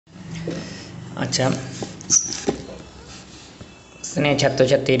আচ্ছা, স্নেহ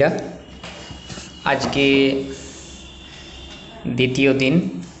ছাত্রছাত্রীরা, আজকে দ্বিতীয় দিন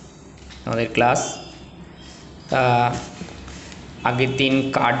আমাদের ক্লাস। তা আগের দিন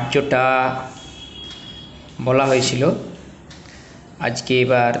কার্যটা বলা হয়েছিল, আজকে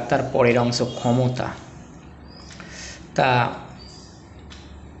এবার তার পরের অংশ ক্ষমতা। তা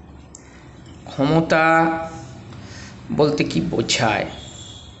ক্ষমতা বলতে কি বোঝায়?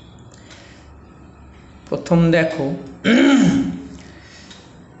 প্রথম দেখো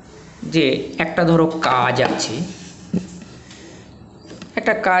যে একটা ধরো কাজ আছে,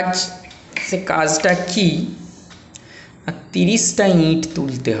 একটা কাজ, সে কাজটা কি? 30টা ইট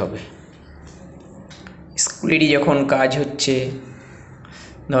তুলতে হবে। স্কুলেরই যখন কাজ হচ্ছে,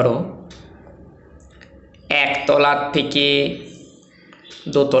 ধরো একতলার থেকে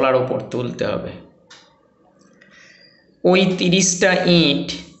দোতলার ওপর তুলতে হবে। ওই 30টা ইট,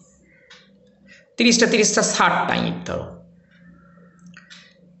 60টা ইট ধরো,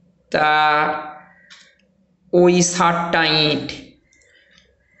 তা ওই 60টা ইট,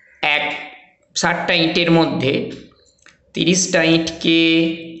 60টা ইটের মধ্যে 30টা ইটকে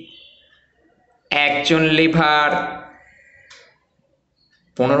একজন লেবার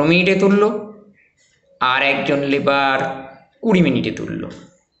 15 মিনিটে তুললো, আর একজন লেবার 20 মিনিটে তুললো।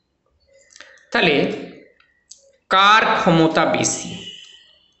 তাহলে কার ক্ষমতা বেশি?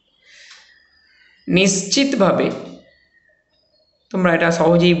 নিশ্চিতভাবে তোমরা এটা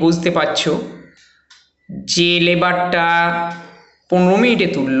সহজেই বুঝতে পারছো, যে লেবারটা 15 মিনিটে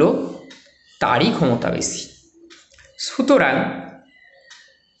তুললো তারই ক্ষমতা বেশি। সুতরাং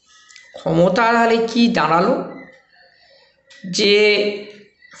ক্ষমতা তাহলে কি দাঁড়ালো? যে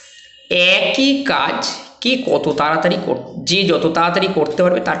একই কাজ কে কত তাড়াতাড়ি যে যত তাড়াতাড়ি করতে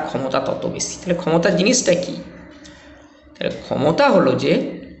পারবে তার ক্ষমতা তত বেশি। তাহলে ক্ষমতার জিনিসটা কি? তাহলে ক্ষমতা হলো যে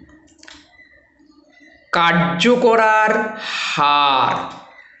কার্য করার হার,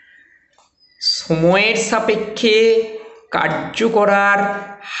 সময়ের সাপেক্ষে কার্য করার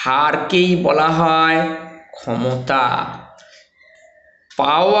হারকেই বলা হয় ক্ষমতা।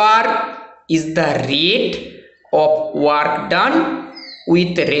 Power is the rate of work done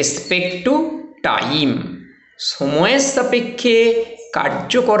with respect to time. সময়ের সাপেক্ষে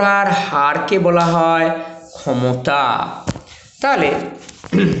কার্য করার হারকে বলা হয় ক্ষমতা। তাহলে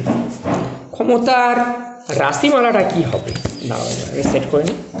ক্ষমতার রাশিমালাটা কি হবে? না, সেট করে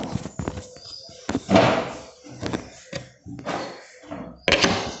নিই।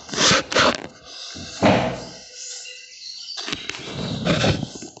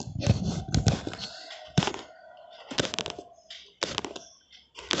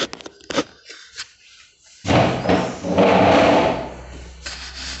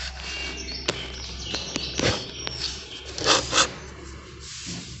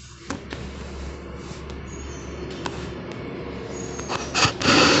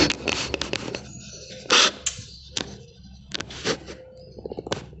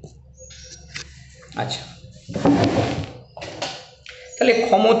 আচ্ছা, তাহলে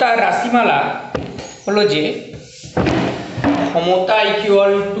ক্ষমতার রাশিমালা হলো যে ক্ষমতা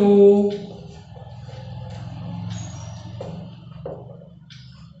ইকুয়াল টু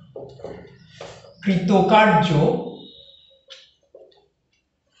কৃতকার্য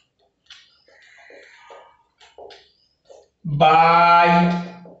বাই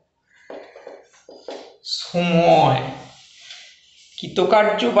সময়।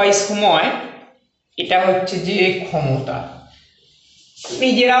 কৃতকার্য বাই সময়, এটা হচ্ছে যে ক্ষমতা।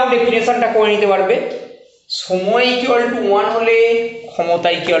 নিজেরাও ডেফিনেশনটা করে নিতে পারবে। সময় ইকুয়াল টু 1 হলে ক্ষমতা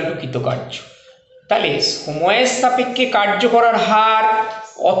ইকুয়াল টু কৃতকার্য। তাহলে সময়ের সাপেক্ষে কার্য করার হার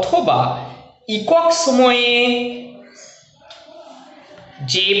অথবা একক সময়ে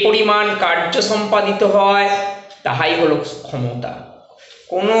যে পরিমাণ কার্য সম্পাদিত হয় তাহাই হলো ক্ষমতা।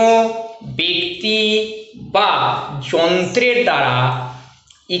 কোনো ব্যক্তি বা যন্ত্রের দ্বারা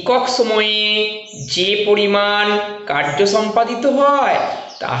একক সময়ে যে পরিমাণ কার্য সম্পাদিত হয়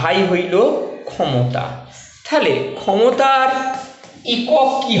তাহাই হইল ক্ষমতা। তাহলে ক্ষমতার একক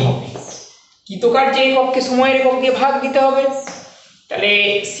কি হবে? কৃতকার্যের এককে সময়ের একক দিয়ে ভাগ দিতে হবে। তাহলে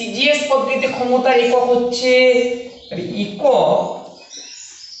সিজিএস পদ্ধতিতে ক্ষমতার একক হচ্ছে একক।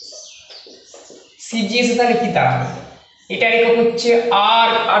 সিজিএস তাহলে কি দাঁড়াবে? এটার একক হচ্ছে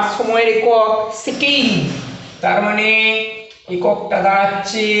আর সময়ের একক সেকেন্ড। তার মানে এককটা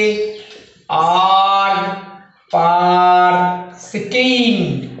দাঁড়াচ্ছে আর পার সেকেন্ড।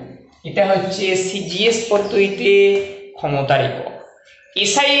 এটা হচ্ছে সিজিএস পদ্ধতিতে ক্ষমতার একক।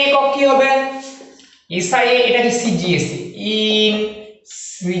 এসআই একক কি হবে? এসআই এটা কি সিজিএস ইন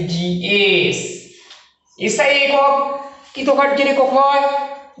সিজিএস। এসআই একক কৃতকার্যের একক হয়,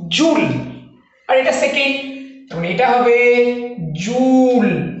 জুল, আর এটা সেকেন্ড, তখন এটা হবে joule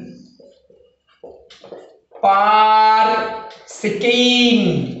per second,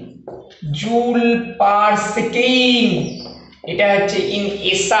 joule per second. এটা হচ্ছে ইন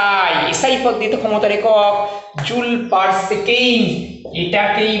এসআই, এসআই পদ্ধতিতে ক্ষমতার একক জুল পার সেকেন্ড,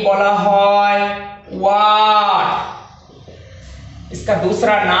 এটাকেই বলা হয় ওয়াট। इसका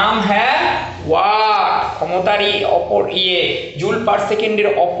दूसरा नाम है ওয়াট। ক্ষমতার অপর জুল পার সেকেন্ডের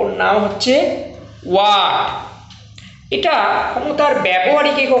অপর নাম হচ্ছে ওয়াট। এটা ক্ষমতার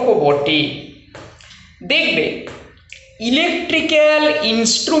ব্যবহারিক এককও বটে। দেখবে ইলেকট্রিক্যাল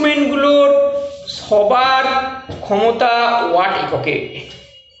ইনস্ট্রুমেন্টগুলোর সবার ক্ষমতা ওয়াট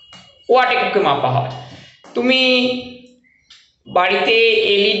এককে মাপা হয়। তুমি বাড়িতে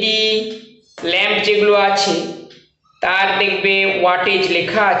এলইডি ল্যাম্প যেগুলো আছে তার দেখবে ওয়াটেজ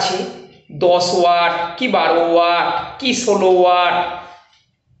লেখা আছে, 10 ওয়াট কি 12 ওয়াট কি 16 ওয়াট,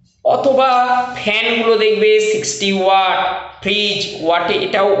 অথবা ফ্যানগুলো দেখবে 60 ওয়াট, ফ্রিজ ওয়াটে,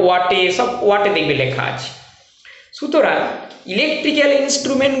 এটাও ওয়াটে, সব ওয়াটে দেখবে লেখা আছে। সুতরাং ইলেকট্রিক্যাল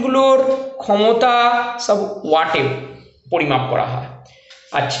ইনস্ট্রুমেন্টগুলোর ক্ষমতা সব ওয়াটে পরিমাপ করা হয়।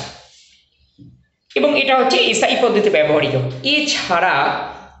 আচ্ছা, এবং এটা হচ্ছে এসআই পদ্ধতিতে ব্যবহারিক একক। এছাড়া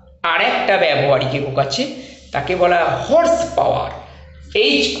আর একটা ব্যবহারিক একক আছে, তাকে বলা হয় হর্স পাওয়ার,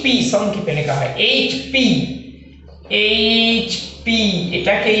 এইচপি সংক্ষেপে লেখা হয় এইচপি। এইচপি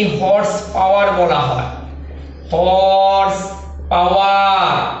এটাকেই হর্স পাওয়ার বলা হয়, হর্স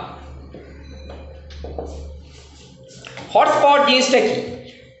পাওয়ার। হর্স পাওয়ার জিনিসটা কি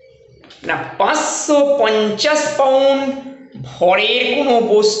না, 550 পাউন্ড ভরের কোনো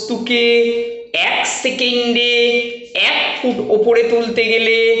বস্তুকে 1 সেকেন্ডে 1 ফুট ওপরে তুলতে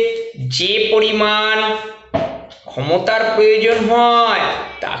গেলে যে পরিমাণ ক্ষমতার প্রয়োজন হয়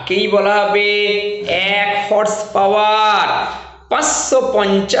তাকেই বলা হবে 1 হর্স পাওয়ার।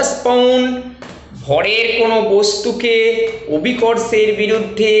 550 পাউন্ড ভরের কোনো বস্তুকে অভিকর্ষের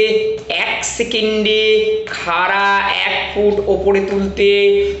বিরুদ্ধে 1 সেকেন্ডে খাড়া 1 ফুট ওপরে তুলতে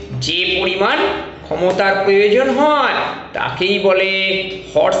যে পরিমাণ ক্ষমতার প্রয়োজন হয় তাকেই বলে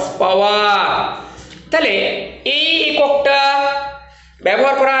হর্স পাওয়ার। তাহলে এই এককটা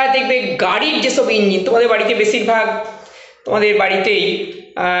ব্যবহার করা হয়, দেখবে গাড়ির যেসব ইঞ্জিন, তোমাদের বাড়িতে বেশিরভাগ তোমাদের বাড়িতেই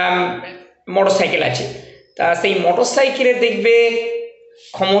মোটর সাইকেল আছে, তা সেই মোটর সাইকেলের দেখবে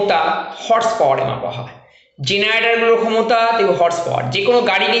ক্ষমতা হর্স পাওয়ারে মাপা হয়। জেনারেটরগুলোর ক্ষমতা দেখবে হর্স পাওয়ার, যে কোনো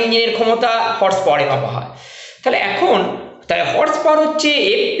গাড়ির ইঞ্জিনের ক্ষমতা হর্স পাওয়ারে মাপা হয়। তাহলে হর্স পাওয়ার হচ্ছে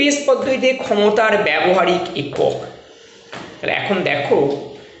এফপিএস পদ্ধতিতে ক্ষমতার ব্যবহারিক একক। তাহলে এখন দেখো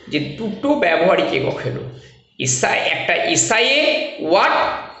যে দুটো ব্যবহারিক একক হলো, এসআই, একটা এসআইএ ওয়াট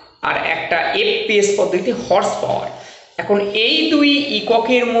আর একটা এফপিএস পদ্ধতিতে হর্স পাওয়ার। এখন এই দুই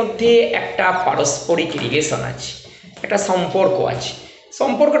এককের মধ্যে একটা পারস্পরিক রিলেশন আছে, একটা সম্পর্ক আছে।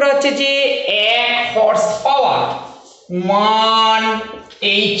 সম্পর্কটা হচ্ছে যে 1 horse power 1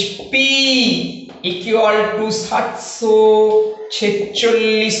 HP equal to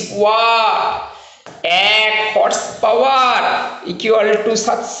 746 watt. 1 horse power equal to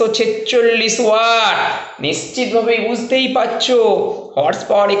 746 watt. নিশ্চিতভাবে বুঝতেই পারছো হর্স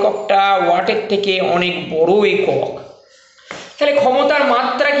পাওয়ার এককটা ওয়াটের থেকে অনেক বড় একক। তাহলে ক্ষমতার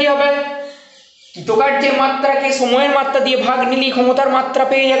মাত্রা কি হবে? কৃতকার্যের মাত্রাকে সময়ের মাত্রা দিয়ে ভাগ নিলেই ক্ষমতার মাত্রা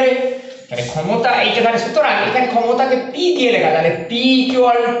পেয়ে যাবে। তাহলে ক্ষমতা এইখানে, সুতরাং এখানে ক্ষমতাকে পি দিয়ে লেখা, তাহলে P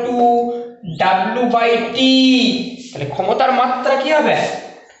equal to W by T. তাহলে ক্ষমতার মাত্রা কি হবে?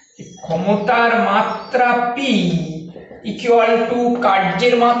 ক্ষমতার মাত্রা পি ইকুয়াল টু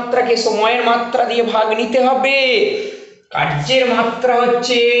কার্যের মাত্রাকে সময়ের মাত্রা দিয়ে ভাগ নিতে হবে। কার্যের মাত্রা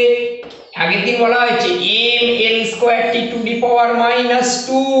হচ্ছে আগের দিন বলা হয়েছে M L square T to the power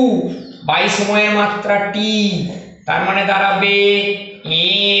 -2 by সময়ের মাত্রা টি, তার মানে দাঁড়াবে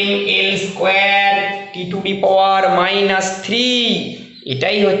M L square T to the পাওয়ার -3।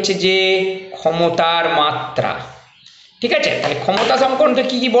 এটাই হচ্ছে যে ক্ষমতার মাত্রা। ঠিক আছে, তাহলে ক্ষমতা সংক্রান্ত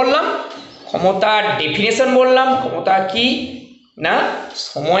কি কি বললাম? ক্ষমতার ডেফিনেশন বললাম। ক্ষমতা কি না,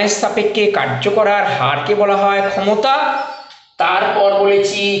 সময়ের সাপেক্ষে কার্য করার হারকে বলা হয় ক্ষমতা। তারপর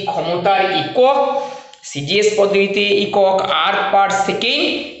বলেছি ক্ষমতার একক, সিজিএস পদ্ধতিতে একক আর পার সেকেন্ড,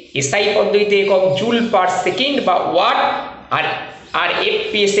 এসআই পদ্ধতিতে একক জুল পার সেকেন্ড বা ওয়াট, আর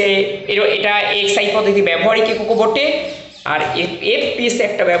এফপিএস এটা এক্সআই পদ্ধতি ব্যবহারিক একক বটে, আর এফপিএস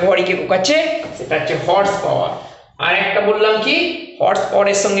একটা ব্যবহারিক একক আছে, সেটা হচ্ছে হর্স পাওয়ার। আর একটা বললাম কি, হর্স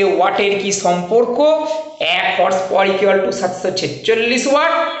পাওয়ারের সঙ্গে ওয়াটের কি সম্পর্ক, 1 horse power equal to 746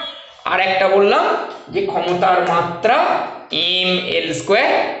 watt. আর একটা বললাম যে ক্ষমতার মাত্রা M L square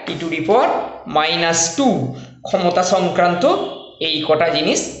T to the পাওয়ার -2। ক্ষমতা সংক্রান্ত এই কটা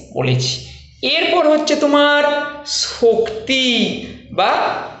জিনিস বলেছি। এরপর হচ্ছে তোমার শক্তি। বা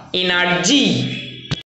এনার্জি।